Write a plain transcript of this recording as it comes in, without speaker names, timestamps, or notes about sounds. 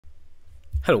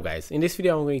Hello guys, in this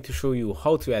video I'm going to show you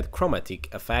how to add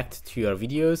chromatic effect to your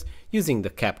videos using the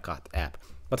CapCut app.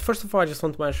 But first of all, I just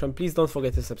want to mention, please don't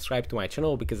forget to subscribe to my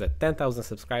channel, because at 10,000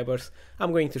 subscribers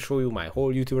I'm going to show you my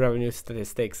whole YouTube revenue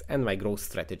statistics and my growth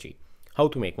strategy, how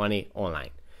to make money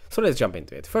online. So let's jump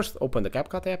into it. First, open the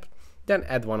CapCut app, then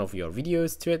add one of your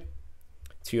videos to it,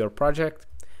 to your project.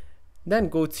 Then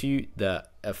go to the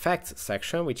effects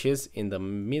section, which is in the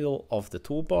middle of the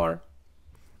toolbar.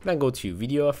 Then go to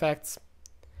video effects.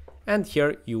 And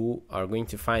here you are going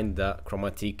to find the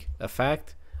chromatic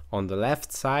effect on the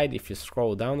left side. If you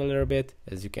scroll down a little bit,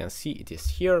 as you can see, it is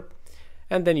here.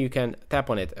 And then you can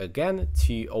tap on it again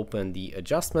to open the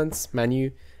adjustments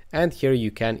menu. And here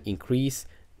you can increase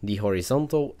the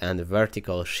horizontal and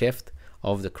vertical shift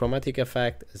of the chromatic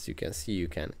effect. As you can see, you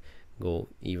can go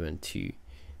even to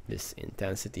this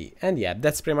intensity. And yeah,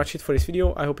 that's pretty much it for this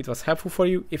video. I hope it was helpful for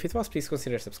you. If it was, please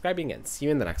consider subscribing, and see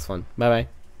you in the next one. Bye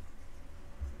bye.